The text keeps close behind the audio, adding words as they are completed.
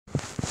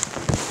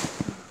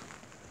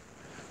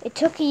It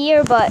took a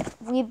year, but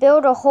we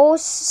built a whole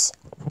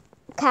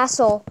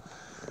castle.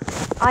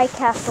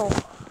 Castle.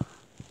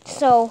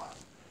 So,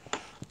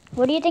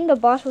 what do you think the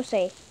boss will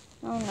say?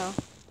 I don't know.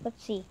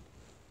 Let's see.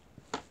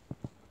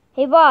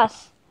 Hey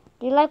boss,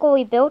 do you like what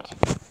we built?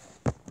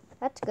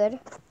 That's good.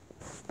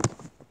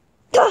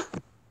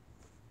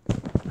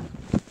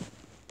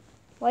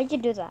 Why'd you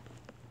do that?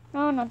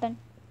 No, nothing.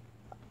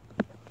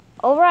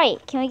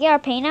 Alright, can we get our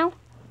pay now?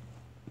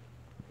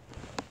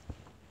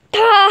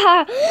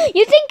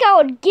 You think I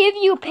would give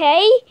you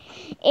pay?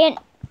 And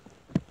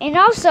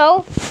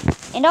also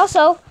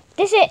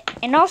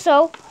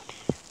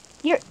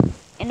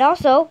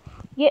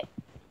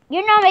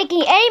you're not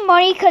making any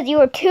money because you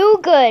were too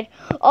good.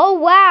 Oh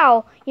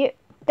wow,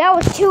 that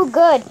was too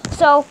good.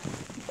 So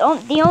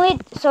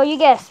you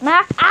get a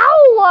smack.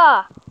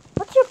 Ow!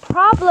 What's your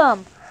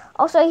problem?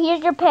 Also,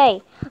 here's your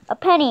pay, a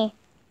penny.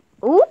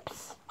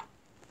 Oops,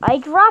 I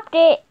dropped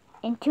it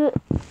into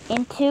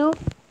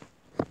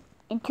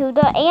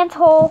the ant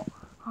hole.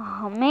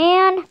 Oh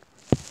man.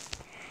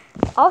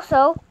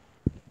 Also,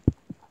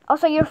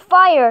 you're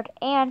fired,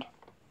 and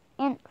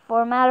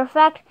for a matter of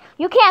fact,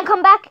 you can't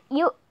come back.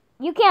 You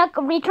can't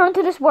return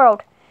to this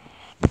world.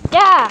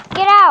 Yeah,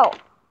 get out.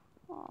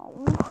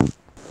 Oh.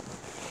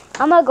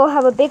 I'm gonna go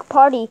have a big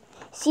party.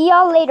 See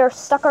y'all later,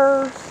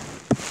 suckers.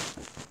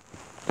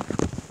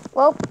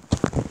 Well,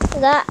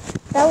 that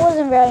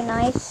wasn't very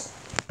nice.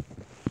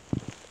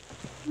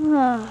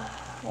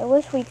 I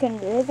wish we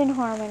could live in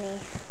harmony.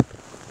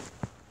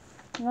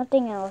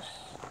 Nothing else.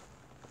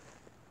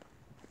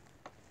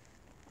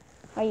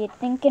 Are you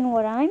thinking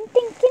what I'm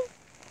thinking?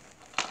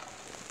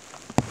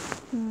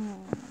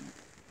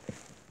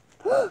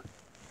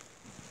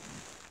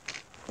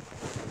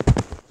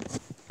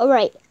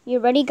 Alright, you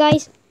ready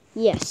guys?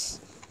 Yes.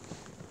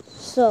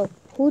 So,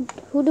 who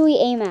do we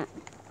aim at?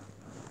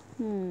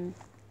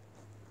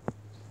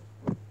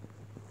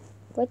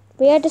 But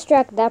we gotta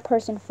distract that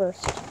person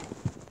first.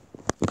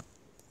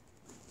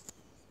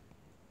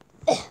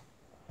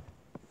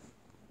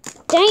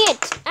 Dang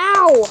it!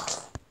 Ow!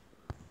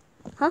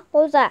 Huh?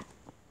 What was that?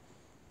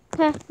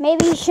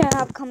 Maybe you shouldn't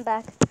have come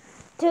back.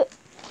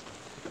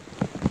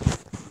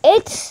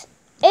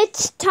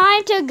 It's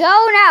time to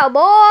go now,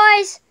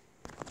 boys!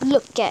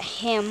 Look at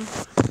him.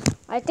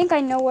 I think I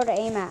know where to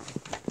aim at.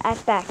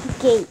 At that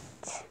gate.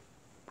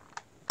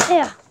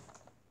 Yeah.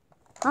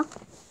 Huh?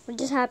 What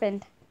just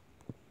happened?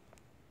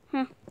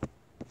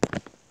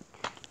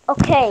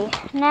 Okay,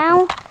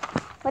 now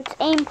let's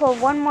aim for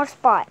one more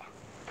spot.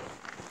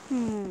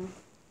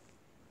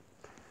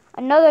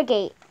 Another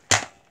gate.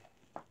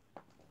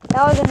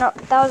 That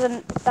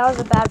was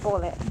a bad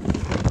bullet.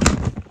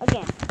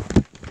 Again.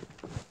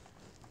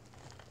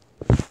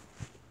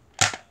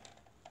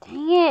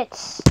 Dang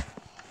it.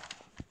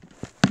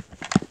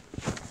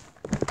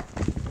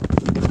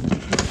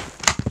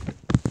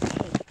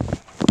 Okay.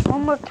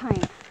 One more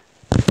time.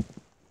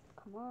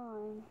 Come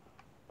on.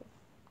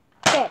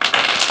 Okay.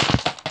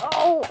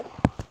 Oh.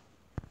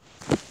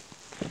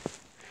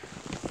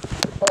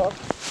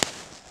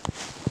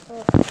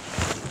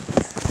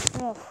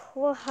 Oh,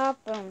 what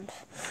happened?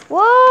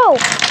 Whoa!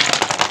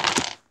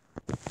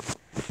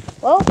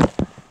 Well,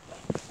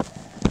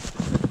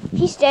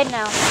 he's dead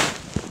now.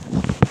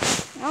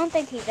 I don't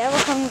think he's ever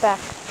coming back.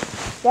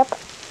 Yep,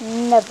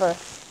 never.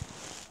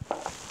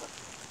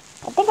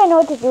 I think I know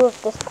what to do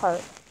with this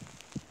part.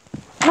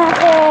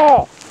 Smack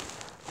it!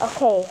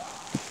 Okay.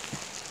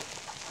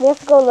 We have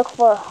to go look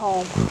for a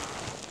home.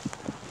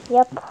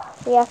 Yep,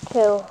 we have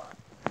to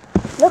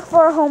look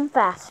for a home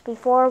fast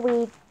before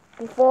we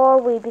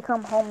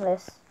become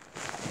homeless.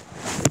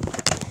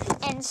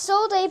 And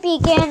so they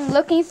began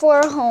looking for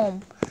a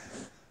home.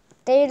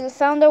 They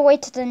found their way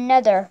to the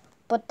Nether,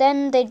 but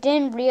then they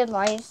didn't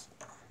realize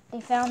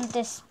they found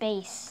this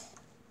space.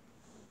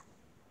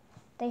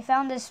 They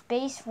found this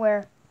space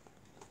where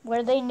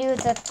they knew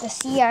that the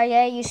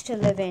CIA used to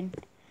live in.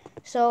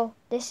 So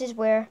this is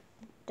where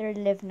they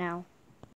live now.